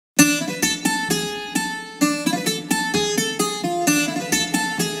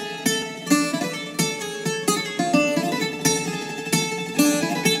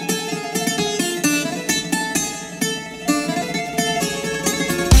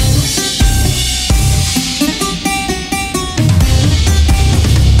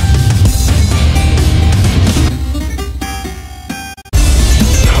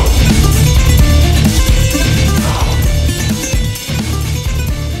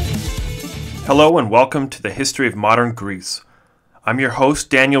Hello and welcome to the History of Modern Greece. I'm your host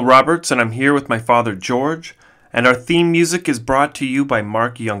Daniel Roberts and I'm here with my father George, and our theme music is brought to you by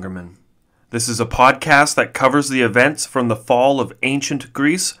Mark Youngerman. This is a podcast that covers the events from the fall of ancient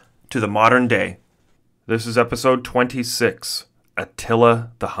Greece to the modern day. This is episode 26,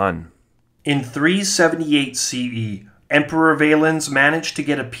 Attila the Hun. In 378 CE, Emperor Valens managed to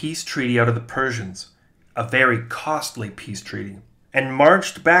get a peace treaty out of the Persians, a very costly peace treaty, and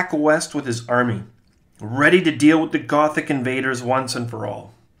marched back west with his army, ready to deal with the Gothic invaders once and for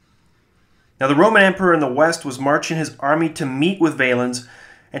all. Now the Roman Emperor in the west was marching his army to meet with Valens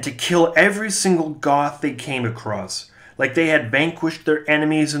and to kill every single Goth they came across, like they had vanquished their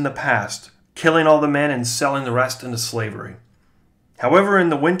enemies in the past, killing all the men and selling the rest into slavery. However, in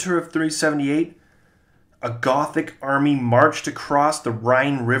the winter of 378, a Gothic army marched across the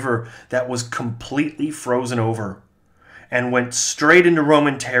Rhine River that was completely frozen over, and went straight into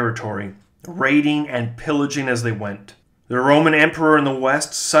Roman territory, raiding and pillaging as they went. The Roman emperor in the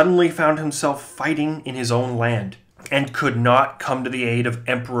west suddenly found himself fighting in his own land, and could not come to the aid of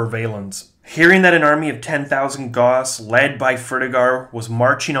Emperor Valens. Hearing that an army of 10,000 Goths, led by Fritigar, was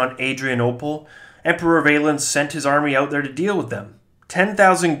marching on Adrianople, Emperor Valens sent his army out there to deal with them.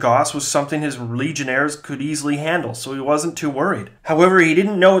 10,000 Goths was something his legionnaires could easily handle, so he wasn't too worried. However, he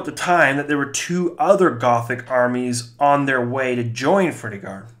didn't know at the time that there were two other Gothic armies on their way to join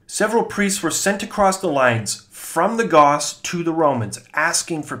Fritigar. Several priests were sent across the lines from the Goths to the Romans,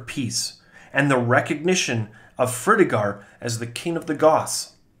 asking for peace and the recognition of Fritigar as the king of the Goths.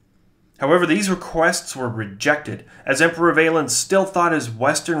 However, these requests were rejected, as Emperor Valens still thought his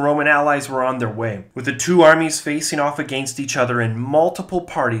Western Roman allies were on their way. With the two armies facing off against each other in multiple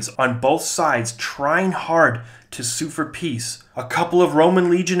parties on both sides trying hard to sue for peace, a couple of Roman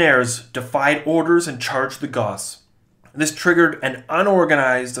legionnaires defied orders and charged the Goths. This triggered an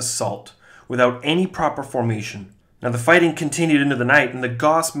unorganized assault without any proper formation. Now the fighting continued into the night, and the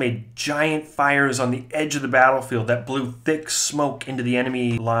Goths made giant fires on the edge of the battlefield that blew thick smoke into the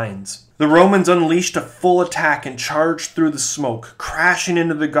enemy lines. The Romans unleashed a full attack and charged through the smoke, crashing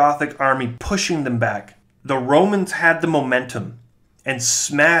into the Gothic army, pushing them back. The Romans had the momentum and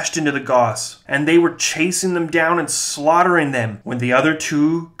smashed into the Goths, and they were chasing them down and slaughtering them when the other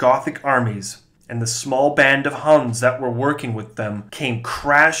two Gothic armies and the small band of Huns that were working with them came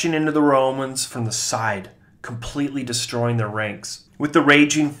crashing into the Romans from the side, completely destroying their ranks. With the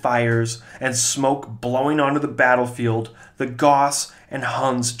raging fires and smoke blowing onto the battlefield, the Goths and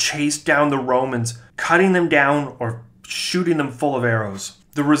Huns chased down the Romans, cutting them down or shooting them full of arrows.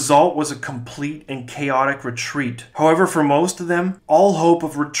 The result was a complete and chaotic retreat. However, for most of them, all hope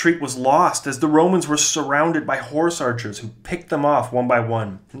of retreat was lost, as the Romans were surrounded by horse archers who picked them off one by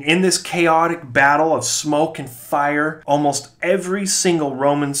one. And in this chaotic battle of smoke and fire, almost every single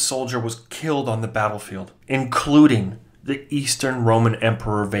Roman soldier was killed on the battlefield, including the Eastern Roman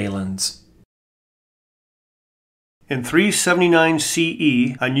Emperor Valens. In 379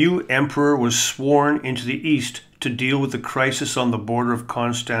 CE, a new emperor was sworn into the east to deal with the crisis on the border of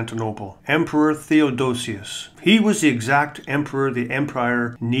Constantinople, Emperor Theodosius. He was the exact emperor the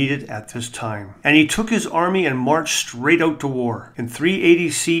empire needed at this time, and he took his army and marched straight out to war. In 380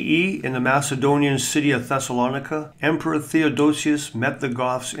 CE, in the Macedonian city of Thessalonica, Emperor Theodosius met the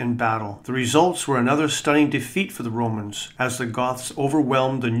Goths in battle. The results were another stunning defeat for the Romans, as the Goths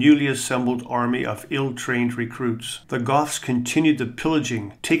overwhelmed the newly assembled army of ill-trained recruits. The Goths continued the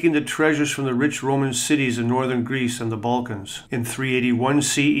pillaging, taking the treasures from the rich Roman cities in northern Greece and the Balkans. In 381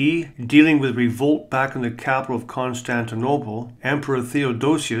 CE, dealing with revolt back in the capital of Constantinople, Emperor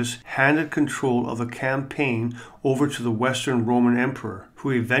Theodosius handed control of the campaign over to the Western Roman Emperor, who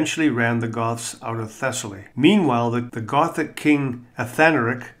eventually ran the Goths out of Thessaly. Meanwhile, the Gothic king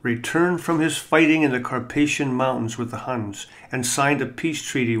Athanaric returned from his fighting in the Carpathian Mountains with the Huns and signed a peace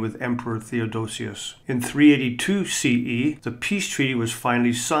treaty with Emperor Theodosius. In 382 CE, the peace treaty was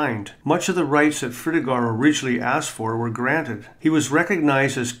finally signed. Much of the rights that Fritigar originally asked for were granted. He was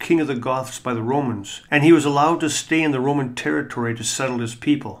recognized as king of the Goths by the Romans, and he was allowed to stay in the Roman territory to settle his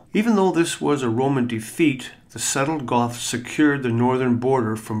people. Even though this was a Roman defeat, the settled Goths secured the northern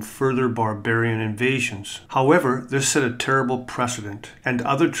border from further barbarian invasions. However, this set a terrible precedent, and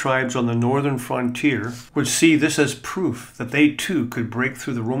other tribes on the northern frontier would see this as proof that they too could break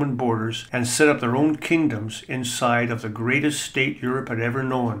through the Roman borders and set up their own kingdoms inside of the greatest state Europe had ever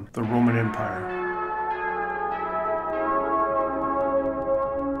known, the Roman Empire.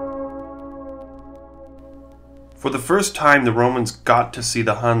 For the first time, the Romans got to see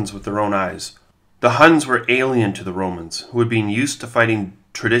the Huns with their own eyes. The Huns were alien to the Romans, who had been used to fighting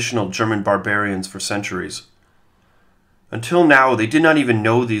traditional German barbarians for centuries. Until now, they did not even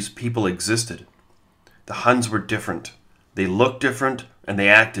know these people existed. The Huns were different. They looked different, and they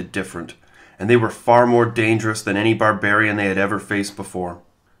acted different, and they were far more dangerous than any barbarian they had ever faced before.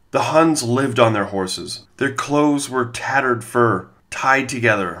 The Huns lived on their horses. Their clothes were tattered fur, tied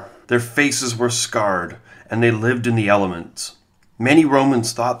together. Their faces were scarred, and they lived in the elements. Many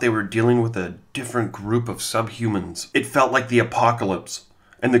Romans thought they were dealing with a different group of subhumans. It felt like the apocalypse,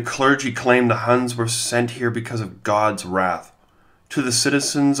 and the clergy claimed the Huns were sent here because of God's wrath. To the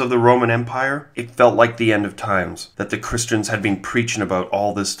citizens of the Roman Empire, it felt like the end of times that the Christians had been preaching about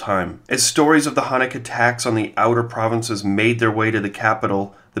all this time. As stories of the Hunnic attacks on the outer provinces made their way to the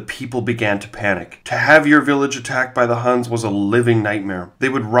capital, the people began to panic. To have your village attacked by the Huns was a living nightmare. They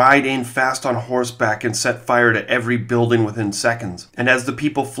would ride in fast on horseback and set fire to every building within seconds. And as the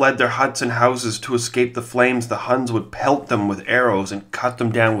people fled their huts and houses to escape the flames, the Huns would pelt them with arrows and cut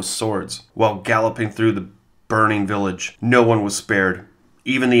them down with swords. While galloping through the burning village, no one was spared.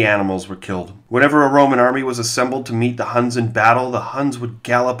 Even the animals were killed. Whenever a Roman army was assembled to meet the Huns in battle, the Huns would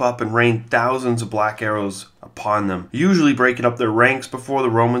gallop up and rain thousands of black arrows upon them, usually breaking up their ranks before the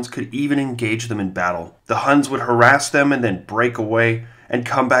Romans could even engage them in battle. The Huns would harass them and then break away and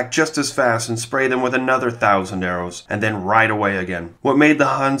come back just as fast and spray them with another 1,000 arrows, and then ride away again. What made the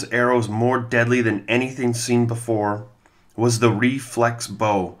Huns' arrows more deadly than anything seen before was the reflex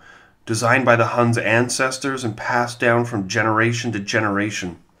bow, designed by the Huns' ancestors and passed down from generation to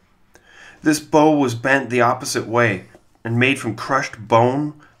generation. This bow was bent the opposite way and made from crushed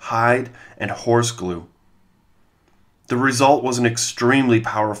bone, hide, and horse glue. The result was an extremely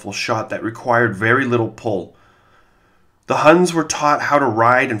powerful shot that required very little pull. The Huns were taught how to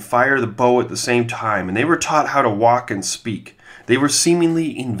ride and fire the bow at the same time, and they were taught how to walk and speak. They were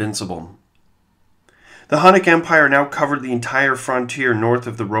seemingly invincible. The Hunnic Empire now covered the entire frontier north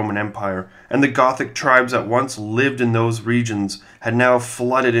of the Roman Empire, and the Gothic tribes that once lived in those regions had now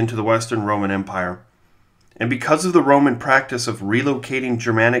flooded into the Western Roman Empire. And because of the Roman practice of relocating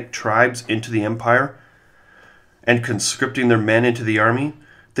Germanic tribes into the empire and conscripting their men into the army,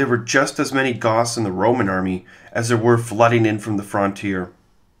 there were just as many Goths in the Roman army as there were flooding in from the frontier.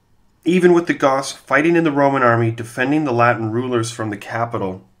 Even with the Goths fighting in the Roman army, defending the Latin rulers from the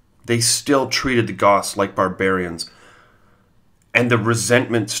capital, they still treated the Goths like barbarians, and the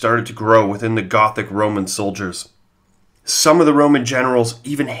resentment started to grow within the Gothic Roman soldiers. Some of the Roman generals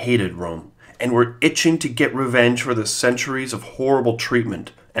even hated Rome, and were itching to get revenge for the centuries of horrible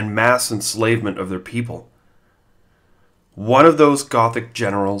treatment and mass enslavement of their people. One of those Gothic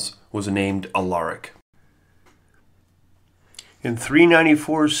generals was named Alaric. In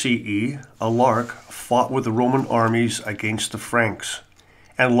 394 CE, Alaric fought with the Roman armies against the Franks,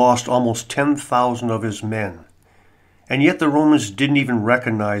 and lost almost 10,000 of his men. And yet the Romans didn't even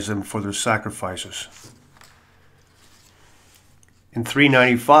recognize them for their sacrifices. In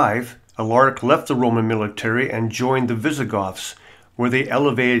 395, Alaric left the Roman military and joined the Visigoths, where they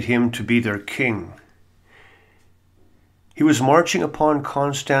elevated him to be their king. He was marching upon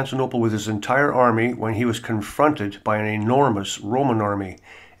Constantinople with his entire army when he was confronted by an enormous Roman army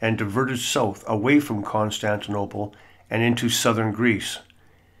and diverted south away from Constantinople and into southern Greece.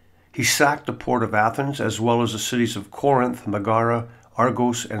 He sacked the port of Athens as well as the cities of Corinth, Megara,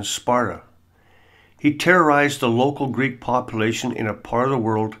 Argos, and Sparta. He terrorized the local Greek population in a part of the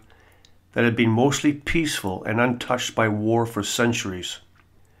world that had been mostly peaceful and untouched by war for centuries,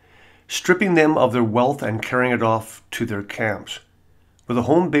 stripping them of their wealth and carrying it off to their camps. With a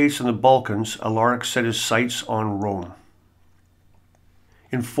home base in the Balkans, Alaric set his sights on Rome.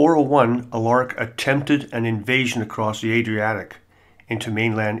 In 401, Alaric attempted an invasion across the Adriatic into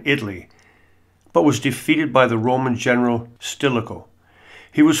mainland Italy, but was defeated by the Roman general Stilicho.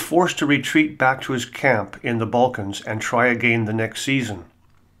 He was forced to retreat back to his camp in the Balkans and try again the next season.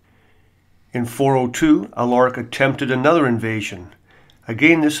 In 402, Alaric attempted another invasion.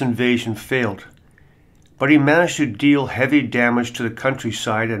 Again, this invasion failed, but he managed to deal heavy damage to the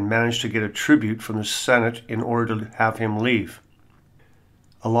countryside and managed to get a tribute from the Senate in order to have him leave.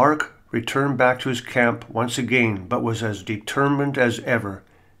 Alaric returned back to his camp once again, but was as determined as ever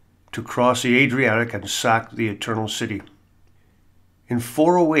to cross the Adriatic and sack the Eternal City. In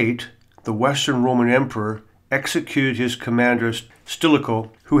 408, the Western Roman Emperor executed his commander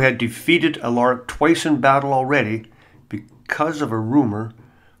Stilicho, who had defeated Alaric twice in battle already, because of a rumor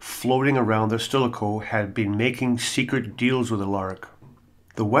floating around that Stilicho had been making secret deals with Alaric.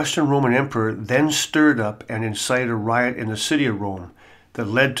 The Western Roman Emperor then stirred up and incited a riot in the city of Rome that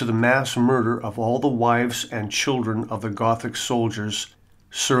led to the mass murder of all the wives and children of the Gothic soldiers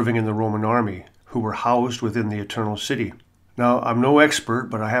serving in the Roman army, who were housed within the Eternal City. Now, I'm no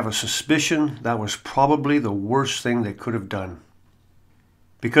expert, but I have a suspicion that was probably the worst thing they could have done.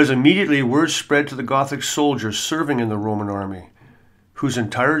 Because immediately word spread to the Gothic soldiers serving in the Roman army, whose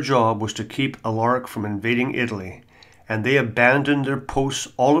entire job was to keep Alaric from invading Italy, and they abandoned their posts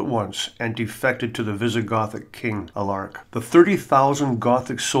all at once and defected to the Visigothic king, Alaric. The 30,000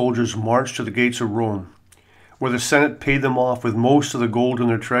 Gothic soldiers marched to the gates of Rome, where the Senate paid them off with most of the gold in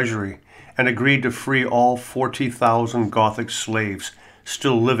their treasury, and agreed to free all 40,000 Gothic slaves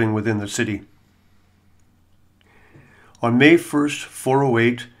still living within the city. On May 1st,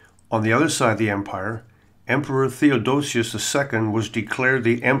 408, on the other side of the empire, Emperor Theodosius II was declared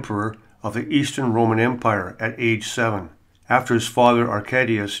the emperor of the Eastern Roman Empire at age 7, after his father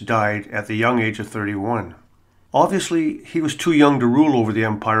Arcadius died at the young age of 31. Obviously, he was too young to rule over the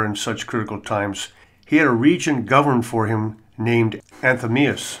empire in such critical times. He had a regent governed for him named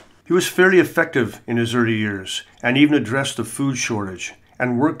Anthemius. He was fairly effective in his early years, and even addressed the food shortage,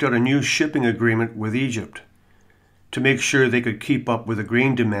 and worked out a new shipping agreement with Egypt to make sure they could keep up with the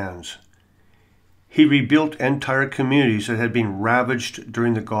grain demands. He rebuilt entire communities that had been ravaged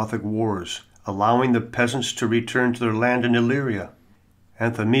during the Gothic Wars, allowing the peasants to return to their land in Illyria.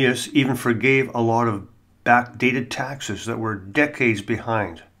 Anthemius even forgave a lot of backdated taxes that were decades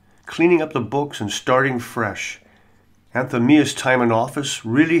behind, cleaning up the books and starting fresh. Anthemius' time in office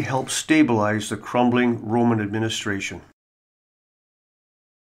really helped stabilize the crumbling Roman administration.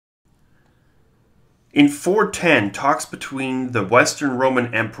 In 410, talks between the Western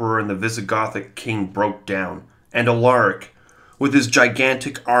Roman Emperor and the Visigothic king broke down, and Alaric, with his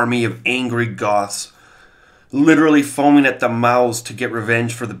gigantic army of angry Goths, literally foaming at the mouths to get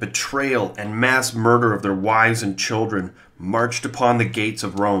revenge for the betrayal and mass murder of their wives and children, marched upon the gates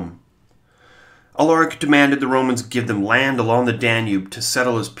of Rome. Alaric demanded the Romans give them land along the Danube to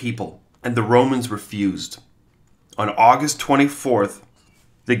settle his people, and the Romans refused. On August 24th,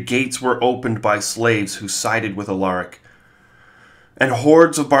 the gates were opened by slaves who sided with Alaric, and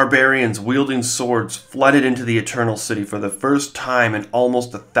hordes of barbarians wielding swords flooded into the Eternal City for the first time in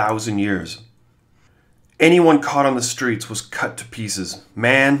almost 1,000 years. Anyone caught on the streets was cut to pieces,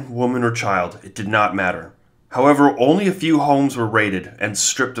 man, woman, or child, it did not matter. However, only a few homes were raided and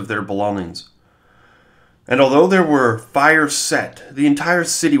stripped of their belongings. And although there were fires set, the entire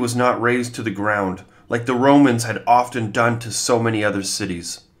city was not razed to the ground, like the Romans had often done to so many other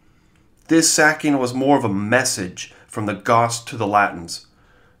cities. This sacking was more of a message from the Goths to the Latins.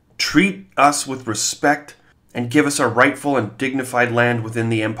 Treat us with respect and give us our rightful and dignified land within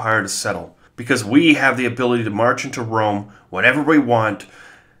the empire to settle, because we have the ability to march into Rome whenever we want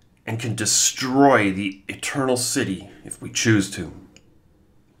and can destroy the Eternal City if we choose to.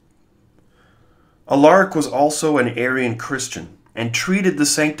 Alaric was also an Arian Christian, and treated the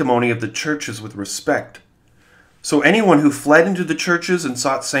sanctimony of the churches with respect. So anyone who fled into the churches and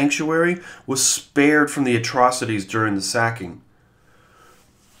sought sanctuary was spared from the atrocities during the sacking.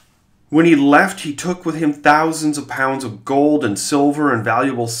 When he left, he took with him thousands of pounds of gold and silver and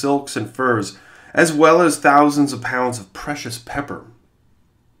valuable silks and furs, as well as thousands of pounds of precious pepper.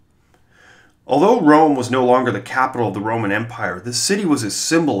 Although Rome was no longer the capital of the Roman Empire, the city was a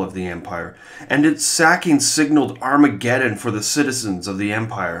symbol of the empire, and its sacking signaled Armageddon for the citizens of the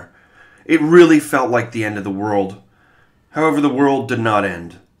empire. It really felt like the end of the world. However, the world did not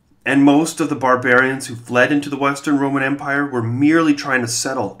end, and most of the barbarians who fled into the Western Roman Empire were merely trying to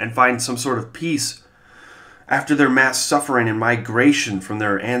settle and find some sort of peace after their mass suffering and migration from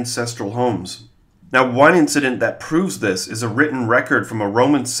their ancestral homes. Now, one incident that proves this is a written record from a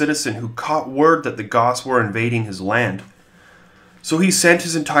Roman citizen who caught word that the Goths were invading his land. So he sent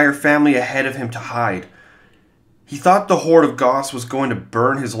his entire family ahead of him to hide. He thought the horde of Goths was going to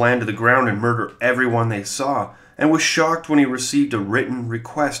burn his land to the ground and murder everyone they saw, and was shocked when he received a written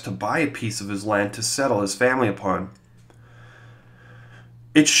request to buy a piece of his land to settle his family upon.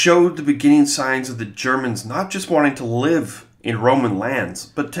 It showed the beginning signs of the Germans not just wanting to live in Roman lands,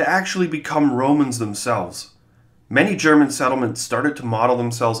 but to actually become Romans themselves. Many German settlements started to model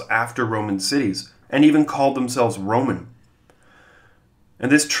themselves after Roman cities, and even called themselves Roman.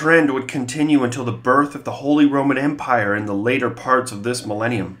 And this trend would continue until the birth of the Holy Roman Empire in the later parts of this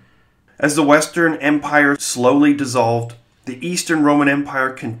millennium. As the Western Empire slowly dissolved, the Eastern Roman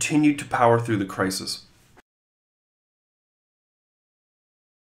Empire continued to power through the crisis.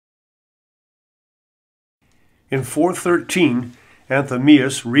 In 413,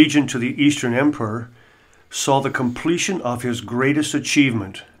 Anthemius, regent to the Eastern Emperor, saw the completion of his greatest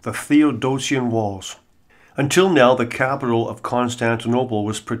achievement, the Theodosian Walls. Until now, the capital of Constantinople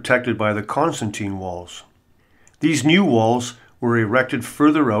was protected by the Constantine Walls. These new walls were erected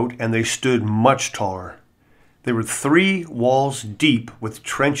further out, and they stood much taller. They were 3 walls deep with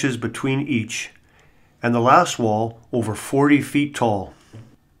trenches between each, and the last wall over 40 feet tall.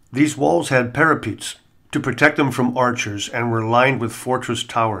 These walls had parapets to protect them from archers and were lined with fortress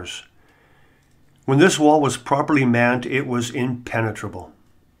towers. When this wall was properly manned, it was impenetrable.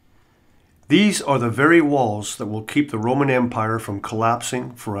 These are the very walls that will keep the Roman Empire from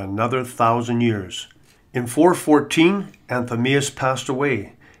collapsing for another 1,000 years. In 414, Anthemius passed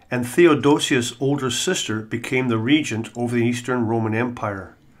away, and Theodosius' older sister became the regent over the Eastern Roman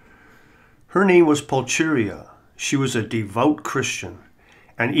Empire. Her name was Pulcheria. She was a devout Christian,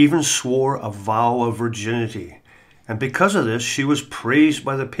 and even swore a vow of virginity, and because of this she was praised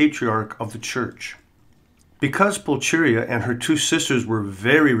by the patriarch of the church. Because Pulcheria and her 2 sisters were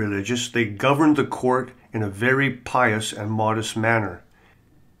very religious, they governed the court in a very pious and modest manner.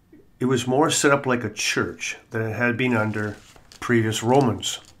 It was more set up like a church than it had been under previous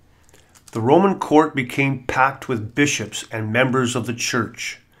Romans. The Roman court became packed with bishops and members of the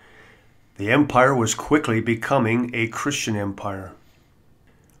church. The empire was quickly becoming a Christian empire.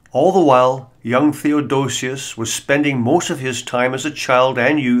 All the while, young Theodosius was spending most of his time as a child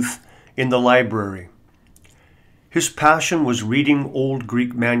and youth in the library. His passion was reading old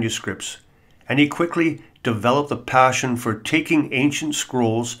Greek manuscripts, and he quickly developed a passion for taking ancient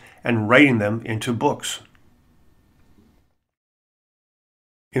scrolls and writing them into books.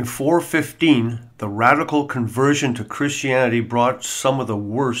 In 415, the radical conversion to Christianity brought some of the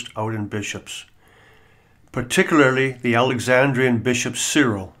worst out in bishops, particularly the Alexandrian bishop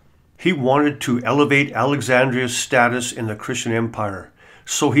Cyril. He wanted to elevate Alexandria's status in the Christian Empire,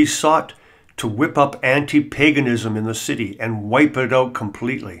 so he sought to whip up anti-paganism in the city and wipe it out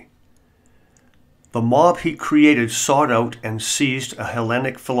completely. The mob he created sought out and seized a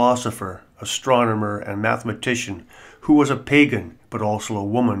Hellenic philosopher, astronomer, and mathematician who was a pagan but also a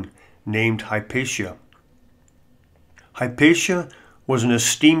woman named Hypatia. Hypatia was an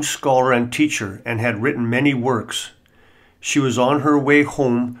esteemed scholar and teacher and had written many works. She was on her way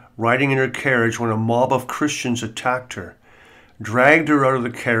home riding in her carriage when a mob of Christians attacked her, dragged her out of the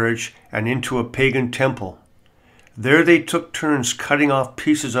carriage and into a pagan temple. There they took turns cutting off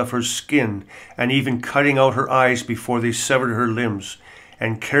pieces of her skin and even cutting out her eyes before they severed her limbs,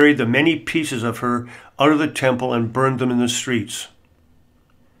 and carried the many pieces of her out of the temple and burned them in the streets.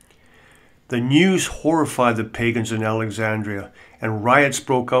 The news horrified the pagans in Alexandria, and riots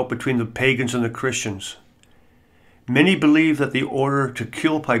broke out between the pagans and the Christians. Many believe that the order to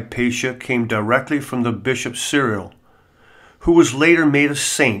kill Hypatia came directly from the bishop Cyril, who was later made a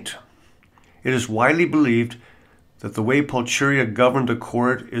saint. It is widely believed that the way Pulcheria governed the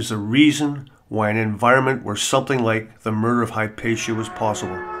court is the reason why an environment where something like the murder of Hypatia was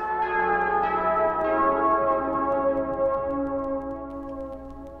possible.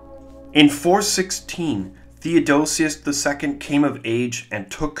 In 416, Theodosius II came of age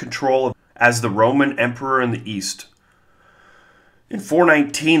and took control as the Roman emperor in the East. In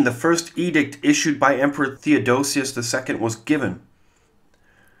 419, the first edict issued by Emperor Theodosius II was given,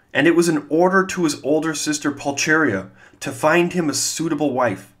 and it was an order to his older sister Pulcheria to find him a suitable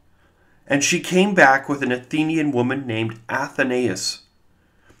wife, and she came back with an Athenian woman named Athenaeus.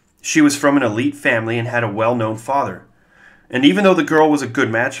 She was from an elite family and had a well-known father, and even though the girl was a good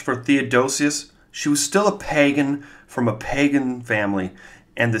match for Theodosius, she was still a pagan from a pagan family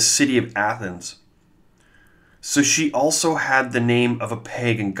and the city of Athens. So she also had the name of a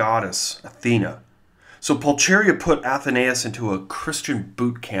pagan goddess, Athena. So Pulcheria put Athenaeus into a Christian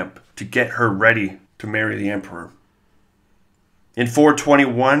boot camp to get her ready to marry the emperor. In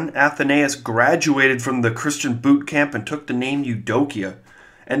 421, Athenaeus graduated from the Christian boot camp and took the name Eudokia,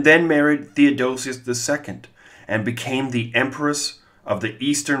 and then married Theodosius II and became the Empress of the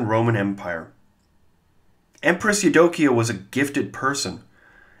Eastern Roman Empire. Empress Eudokia was a gifted person,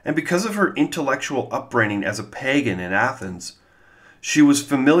 and because of her intellectual upbringing as a pagan in Athens, she was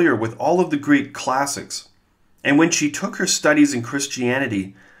familiar with all of the Greek classics, and when she took her studies in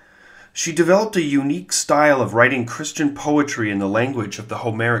Christianity, she developed a unique style of writing Christian poetry in the language of the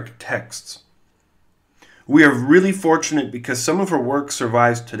Homeric texts. We are really fortunate because some of her work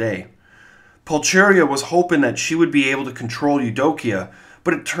survives today. Pulcheria was hoping that she would be able to control Eudokia,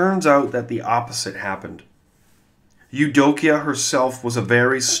 but it turns out that the opposite happened. Eudokia herself was a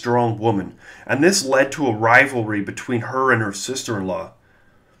very strong woman, and this led to a rivalry between her and her sister-in-law.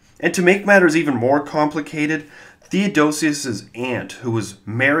 And to make matters even more complicated, Theodosius' aunt, who was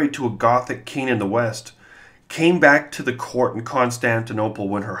married to a Gothic king in the west, came back to the court in Constantinople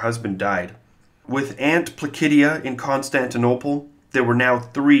when her husband died. With Aunt Placidia in Constantinople, there were now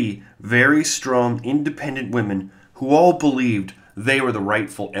 3 very strong, independent women who all believed they were the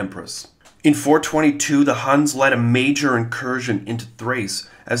rightful empress. In 422, the Huns led a major incursion into Thrace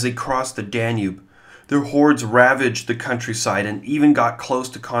as they crossed the Danube. Their hordes ravaged the countryside and even got close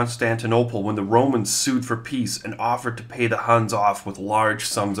to Constantinople when the Romans sued for peace and offered to pay the Huns off with large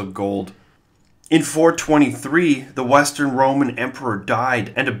sums of gold. In 423, the Western Roman emperor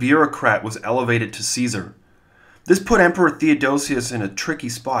died and a bureaucrat was elevated to Caesar. This put Emperor Theodosius in a tricky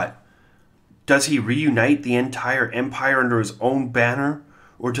spot. Does he reunite the entire empire under his own banner,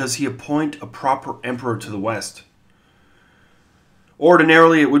 or does he appoint a proper emperor to the West?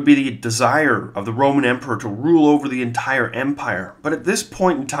 Ordinarily, it would be the desire of the Roman emperor to rule over the entire empire, but at this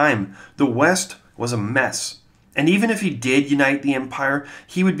point in time, the West was a mess. And even if he did unite the empire,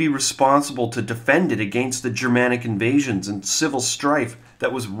 he would be responsible to defend it against the Germanic invasions and civil strife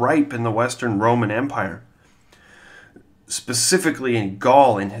that was ripe in the Western Roman Empire, specifically in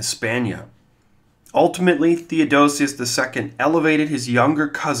Gaul and Hispania. Ultimately, Theodosius II elevated his younger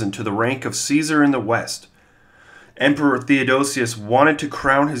cousin to the rank of Caesar in the West. Emperor Theodosius wanted to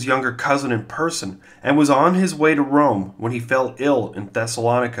crown his younger cousin in person and was on his way to Rome when he fell ill in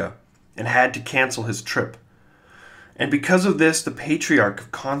Thessalonica and had to cancel his trip. And because of this, the Patriarch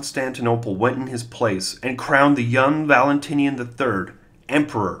of Constantinople went in his place and crowned the young Valentinian III,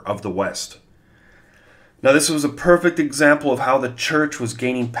 Emperor of the West. Now, this was a perfect example of how the church was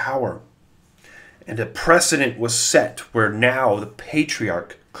gaining power. And a precedent was set where now the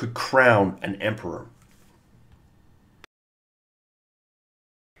Patriarch could crown an emperor.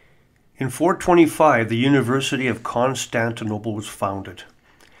 In 425, the University of Constantinople was founded,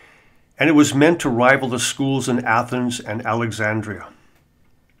 and it was meant to rival the schools in Athens and Alexandria.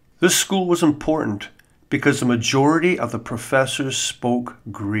 This school was important because the majority of the professors spoke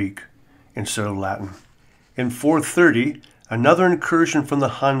Greek instead of Latin. In 430, another incursion from the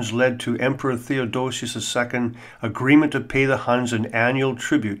Huns led to Emperor Theodosius II agreement to pay the Huns an annual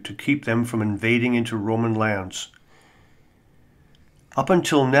tribute to keep them from invading into Roman lands. Up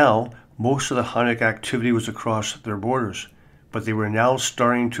until now, most of the Hunnic activity was across their borders, but they were now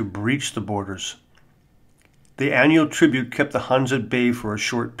starting to breach the borders. The annual tribute kept the Huns at bay for a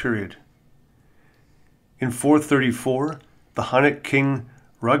short period. In 434, the Hunnic king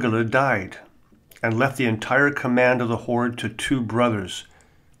Rugila died and left the entire command of the horde to two brothers,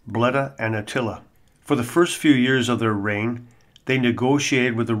 Bleda and Attila. For the first few years of their reign, they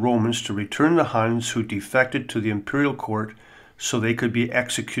negotiated with the Romans to return the Huns who defected to the imperial court so they could be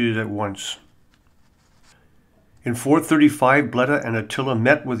executed at once. In 435, Bleda and Attila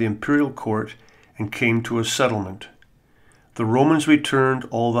met with the imperial court and came to a settlement. The Romans returned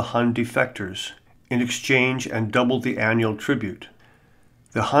all the Hun defectors in exchange and doubled the annual tribute.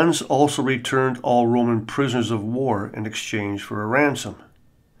 The Huns also returned all Roman prisoners of war in exchange for a ransom.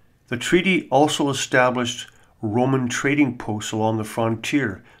 The treaty also established Roman trading posts along the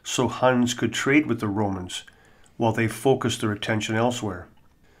frontier so Huns could trade with the Romans while they focused their attention elsewhere.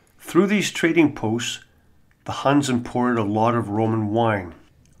 Through these trading posts, the Huns imported a lot of Roman wine.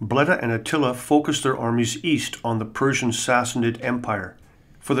 Bleda and Attila focused their armies east on the Persian Sassanid Empire.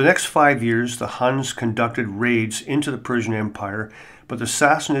 For the next 5 years, the Huns conducted raids into the Persian Empire, but the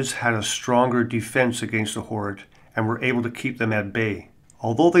Sassanids had a stronger defense against the horde and were able to keep them at bay,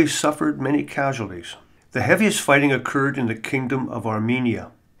 although they suffered many casualties. The heaviest fighting occurred in the Kingdom of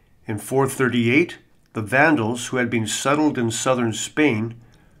Armenia. In 438, the Vandals, who had been settled in southern Spain,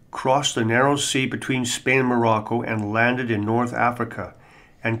 crossed the narrow sea between Spain and Morocco and landed in North Africa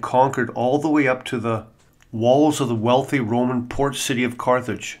and conquered all the way up to the walls of the wealthy Roman port city of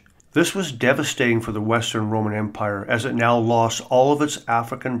Carthage. This was devastating for the Western Roman Empire as it now lost all of its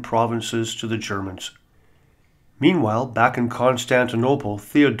African provinces to the Germans. Meanwhile, back in Constantinople,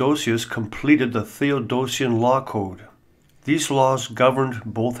 Theodosius completed the Theodosian Law Code. These laws governed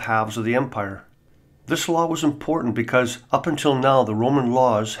both halves of the empire. This law was important because up until now the Roman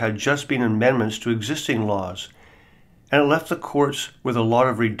laws had just been amendments to existing laws, and it left the courts with a lot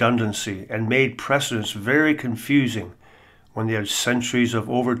of redundancy and made precedents very confusing when they had centuries of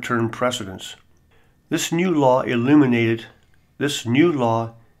overturned precedents. This new law illuminated any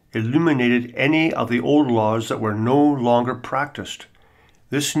of the old laws that were no longer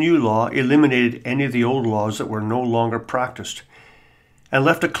practiced. And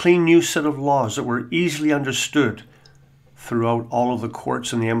left a clean new set of laws that were easily understood throughout all of the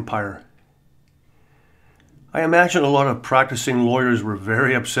courts in the empire. I imagine a lot of practicing lawyers were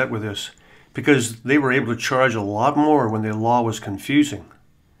very upset with this because they were able to charge a lot more when the law was confusing.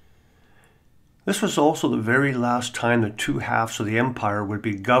 This was also the very last time the two halves of the empire would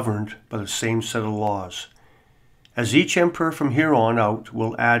be governed by the same set of laws, as each emperor from here on out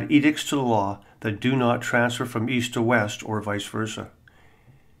will add edicts to the law that do not transfer from east to west or vice versa.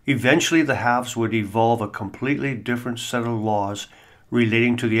 Eventually, the halves would evolve a completely different set of laws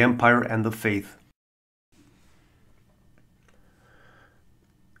relating to the empire and the faith.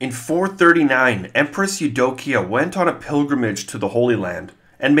 In 439, Empress Eudokia went on a pilgrimage to the Holy Land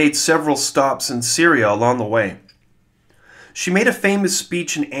and made several stops in Syria along the way. She made a famous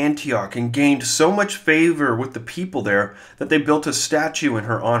speech in Antioch and gained so much favor with the people there that they built a statue in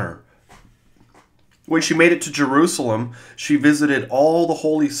her honor. When she made it to Jerusalem, she visited all the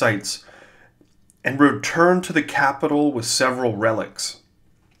holy sites and returned to the capital with several relics.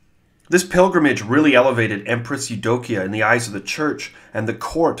 This pilgrimage really elevated Empress Eudokia in the eyes of the church and the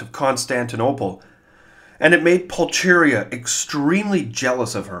court of Constantinople, and it made Pulcheria extremely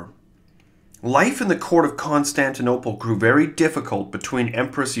jealous of her. Life in the court of Constantinople grew very difficult between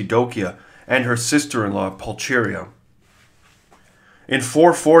Empress Eudokia and her sister-in-law Pulcheria. In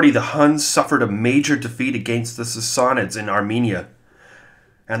 440, the Huns suffered a major defeat against the Sassanids in Armenia,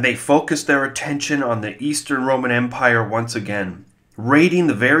 and they focused their attention on the Eastern Roman Empire once again, raiding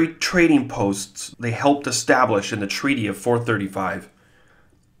the very trading posts they helped establish in the Treaty of 435.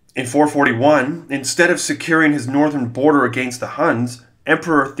 In 441, instead of securing his northern border against the Huns,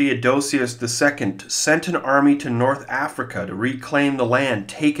 Emperor Theodosius II sent an army to North Africa to reclaim the land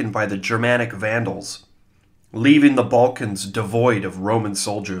taken by the Germanic Vandals, leaving the Balkans devoid of Roman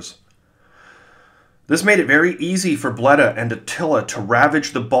soldiers. This made it very easy for Bleda and Attila to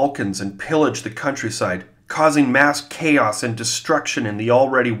ravage the Balkans and pillage the countryside, causing mass chaos and destruction in the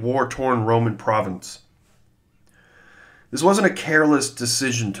already war-torn Roman province. This wasn't a careless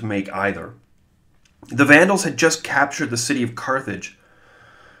decision to make either. The Vandals had just captured the city of Carthage,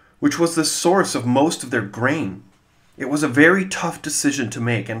 which was the source of most of their grain. It was a very tough decision to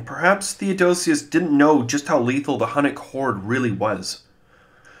make, and perhaps Theodosius didn't know just how lethal the Hunnic horde really was.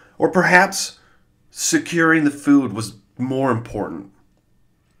 Or perhaps securing the food was more important.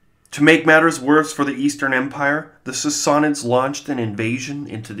 To make matters worse for the Eastern Empire, the Sassanids launched an invasion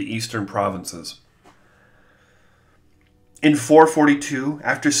into the eastern provinces. In 442,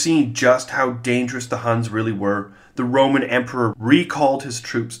 after seeing just how dangerous the Huns really were, the Roman emperor recalled his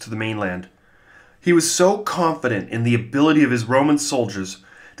troops to the mainland. He was so confident in the ability of his Roman soldiers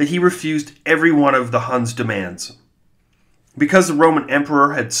that he refused every one of the Huns' demands. Because the Roman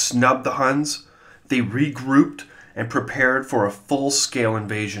emperor had snubbed the Huns, they regrouped and prepared for a full-scale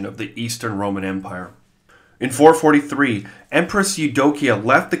invasion of the Eastern Roman Empire. In 443, Empress Eudokia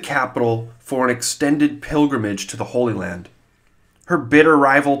left the capital for an extended pilgrimage to the Holy Land. Her bitter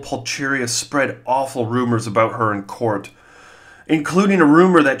rival Pulcheria spread awful rumors about her in court, including a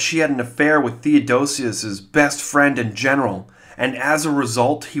rumor that she had an affair with Theodosius' best friend and general, and as a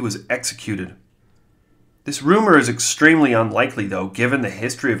result, he was executed. This rumor is extremely unlikely, though, given the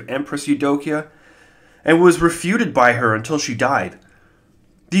history of Empress Eudokia, and was refuted by her until she died.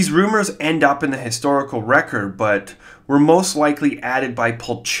 These rumors end up in the historical record, but were most likely added by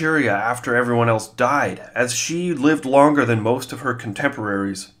Pulcheria after everyone else died, as she lived longer than most of her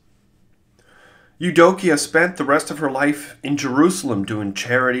contemporaries. Eudokia spent the rest of her life in Jerusalem doing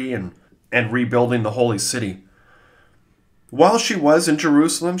charity and rebuilding the holy city. While she was in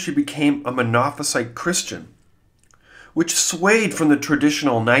Jerusalem, she became a Monophysite Christian, which swayed from the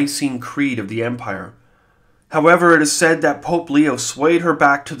traditional Nicene Creed of the empire. However, it is said that Pope Leo swayed her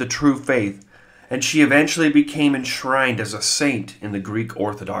back to the true faith, and she eventually became enshrined as a saint in the Greek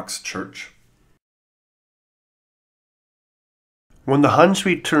Orthodox Church. When the Huns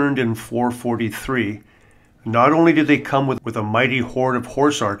returned in 443, not only did they come with a mighty horde of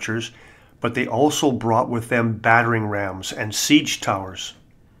horse archers, but they also brought with them battering rams and siege towers.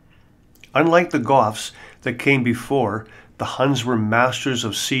 Unlike the Goths that came before, the Huns were masters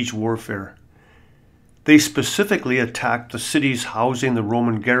of siege warfare. They specifically attacked the cities housing the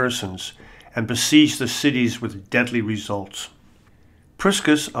Roman garrisons and besieged the cities with deadly results.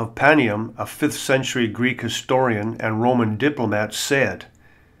 Priscus of Panium, a 5th century Greek historian and Roman diplomat, said,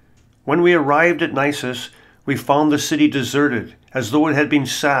 "When we arrived at Nisus, we found the city deserted, as though it had been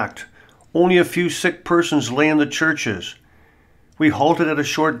sacked. Only a few sick persons lay in the churches. We halted at a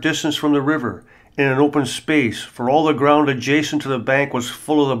short distance from the river, in an open space, for all the ground adjacent to the bank was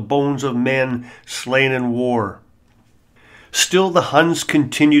full of the bones of men slain in war." Still, the Huns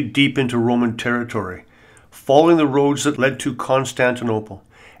continued deep into Roman territory, following the roads that led to Constantinople,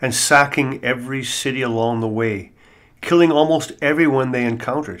 and sacking every city along the way, killing almost everyone they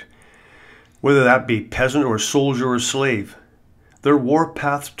encountered, whether that be peasant or soldier or slave. Their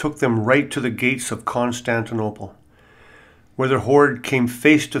warpath took them right to the gates of Constantinople, where their horde came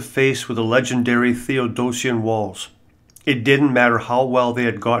face to face with the legendary Theodosian walls. It didn't matter how well they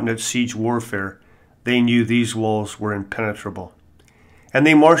had gotten at siege warfare, they knew these walls were impenetrable. and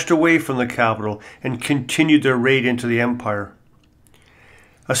they marched away from the capital and continued their raid into the empire.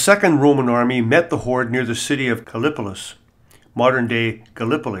 A second Roman army met the horde near the city of Gallipolis, modern-day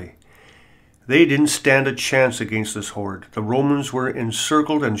Gallipoli. They didn't stand a chance against this horde. The Romans were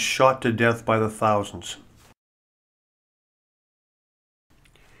encircled and shot to death by the thousands.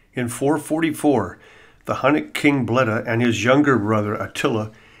 In 444, the Hunnic king Bleda and his younger brother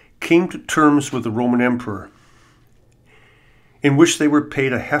Attila came to terms with the Roman emperor, in which they were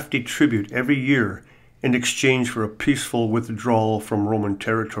paid a hefty tribute every year in exchange for a peaceful withdrawal from Roman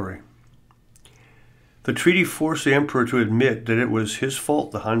territory. The treaty forced the emperor to admit that it was his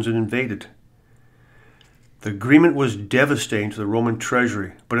fault the Huns had invaded. The agreement was devastating to the Roman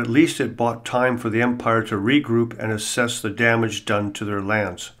treasury, but at least it bought time for the empire to regroup and assess the damage done to their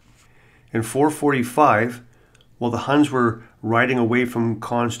lands. In 445, while the Huns were riding away from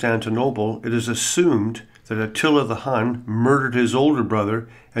Constantinople, it is assumed that Attila the Hun murdered his older brother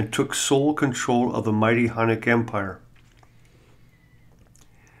and took sole control of the mighty Hunnic Empire.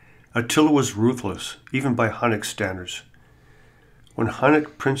 Attila was ruthless, even by Hunnic standards. When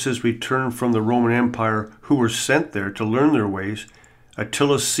Hunnic princes returned from the Roman Empire, who were sent there to learn their ways,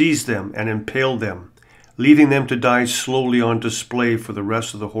 Attila seized them and impaled them, leaving them to die slowly on display for the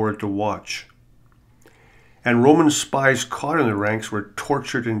rest of the horde to watch. And Roman spies caught in the ranks were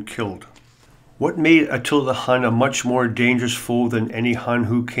tortured and killed. What made Attila the Hun a much more dangerous foe than any Hun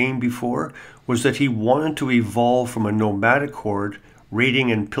who came before was that he wanted to evolve from a nomadic horde,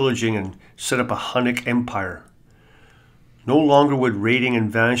 raiding and pillaging, and set up a Hunnic empire. No longer would raiding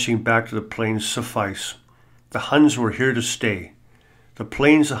and vanishing back to the plains suffice. The Huns were here to stay. The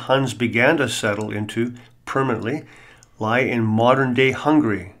plains the Huns began to settle into permanently lie in modern-day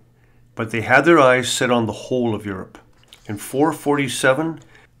Hungary, but they had their eyes set on the whole of Europe. In 447,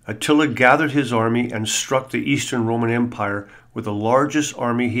 Attila gathered his army and struck the Eastern Roman Empire with the largest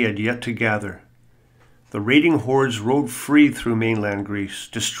army he had yet to gather. The raiding hordes rode free through mainland Greece,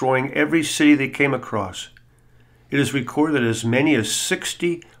 destroying every city they came across. It is recorded that as many as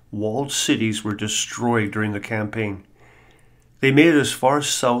 60 walled cities were destroyed during the campaign. They made it as far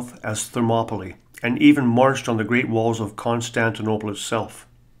south as Thermopylae, and even marched on the great walls of Constantinople itself.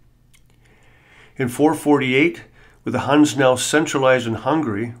 In 448, with the Huns now centralized in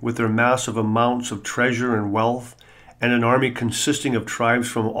Hungary, with their massive amounts of treasure and wealth, and an army consisting of tribes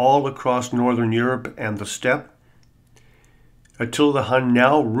from all across northern Europe and the steppe, Attila the Hun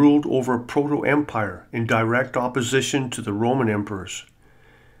now ruled over a proto-empire in direct opposition to the Roman emperors.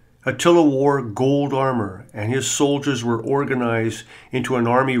 Attila wore gold armor, and his soldiers were organized into an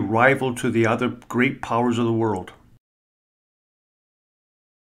army rival to the other great powers of the world.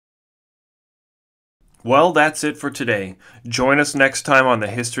 Well, that's it for today. Join us next time on the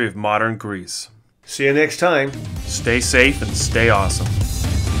history of modern Greece. See you next time. Stay safe and stay awesome.